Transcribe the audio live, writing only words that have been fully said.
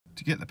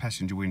To get the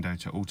passenger window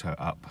to auto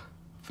up,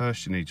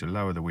 first you need to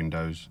lower the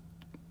windows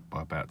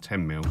by about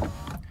 10mm.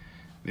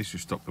 This will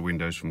stop the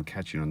windows from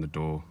catching on the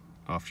door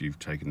after you've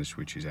taken the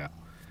switches out.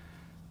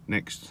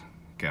 Next,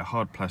 get a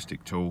hard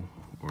plastic tool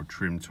or a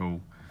trim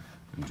tool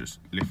and just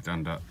lift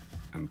under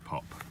and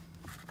pop.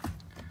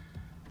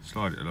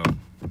 Slide it along,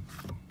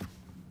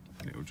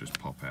 it will just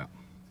pop out.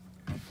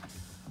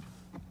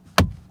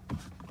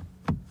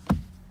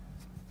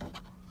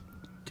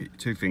 Get your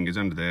 2 fingers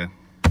under there,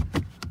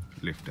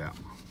 lift out.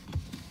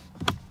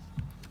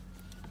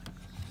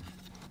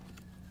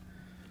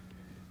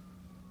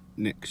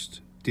 Next,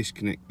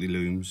 disconnect the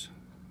looms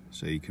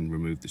so you can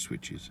remove the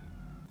switches.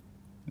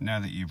 Now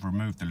that you've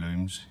removed the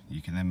looms,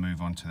 you can then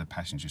move on to the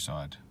passenger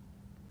side.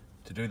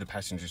 To do the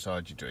passenger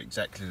side, you do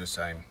exactly the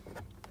same.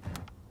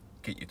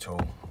 Get your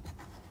tool,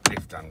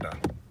 lift under,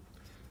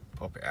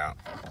 pop it out,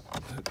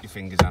 hook your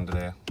fingers under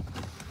there,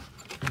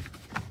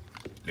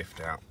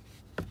 lift out,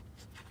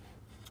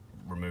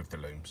 remove the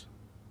looms.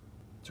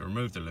 To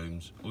remove the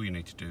looms, all you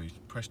need to do is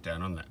press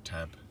down on that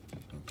tab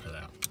and pull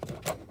out.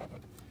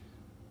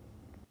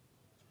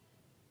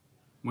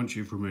 Once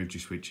you've removed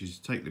your switches,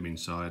 take them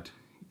inside,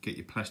 get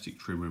your plastic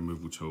trim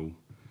removal tool,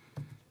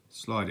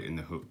 slide it in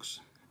the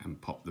hooks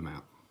and pop them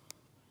out.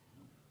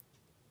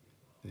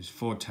 There's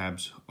 4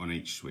 tabs on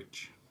each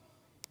switch.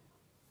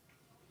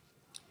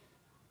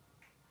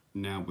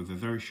 Now with a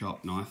very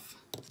sharp knife,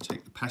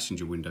 take the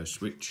passenger window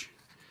switch.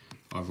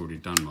 I've already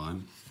done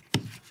mine.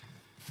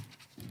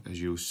 As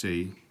you'll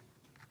see,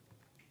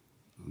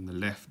 on the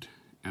left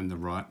and the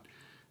right,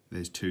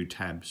 there's 2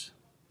 tabs.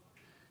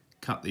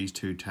 Cut these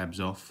 2 tabs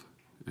off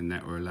and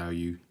that will allow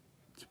you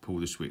to pull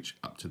the switch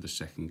up to the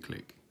 2nd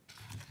click.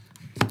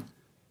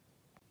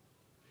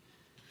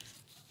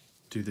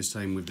 Do the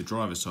same with the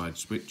driver side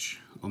switch.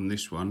 On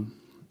this one,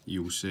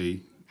 you'll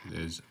see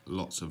there's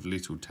lots of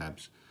little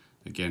tabs.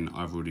 Again,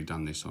 I've already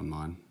done this on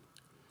mine.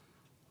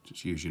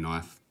 Just use your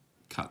knife,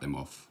 cut them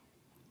off,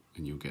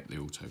 and you'll get the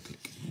auto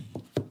click.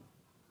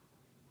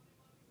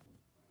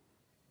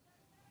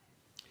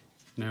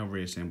 Now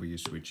reassemble your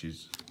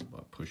switches by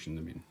pushing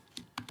them in.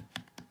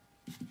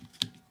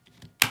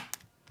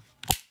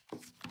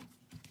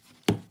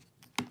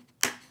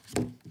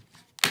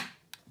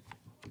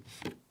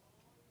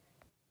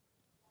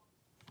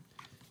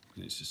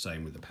 And it's the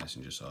same with the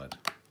passenger side.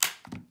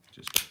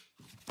 Just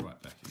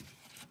right back in.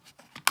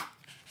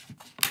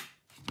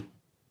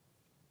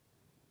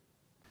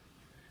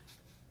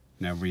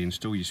 Now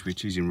reinstall your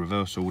switches in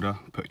reverse order.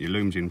 Put your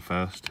looms in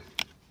first,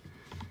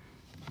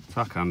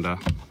 tuck under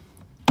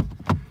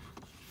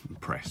and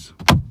press.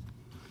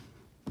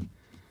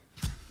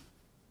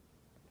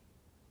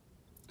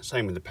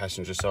 Same with the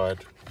passenger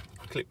side.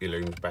 Clip your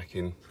looms back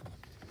in,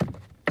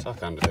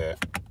 tuck under there,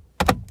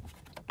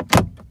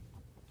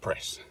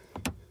 press.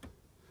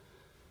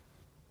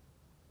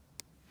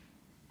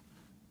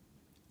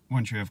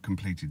 Once you have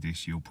completed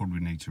this, you'll probably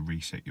need to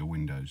reset your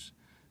windows.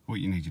 What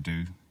you need to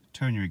do,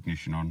 turn your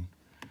ignition on,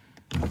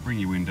 bring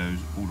your windows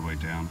all the way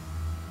down.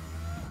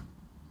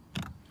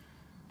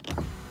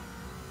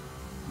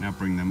 Now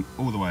bring them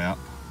all the way up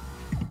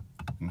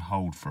and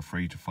hold for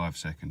 3 to 5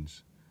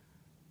 seconds.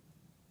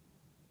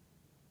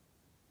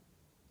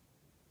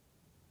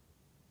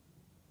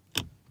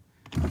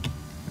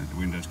 Let the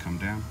windows come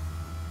down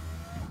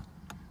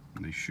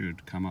and they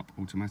should come up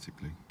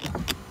automatically.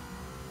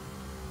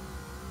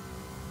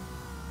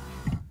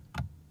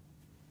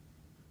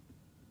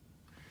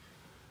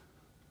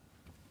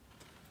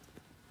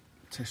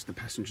 Test the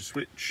passenger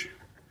switch,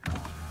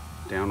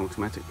 down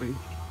automatically,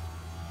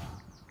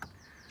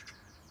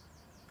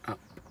 up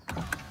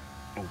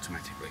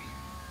automatically.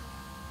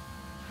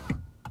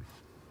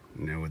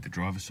 Now with the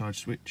driver side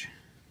switch,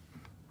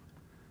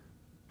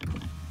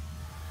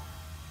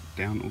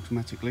 down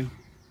automatically,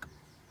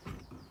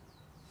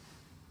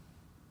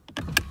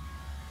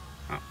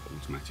 up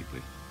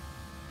automatically.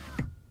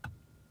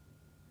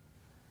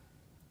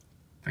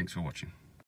 Thanks for watching.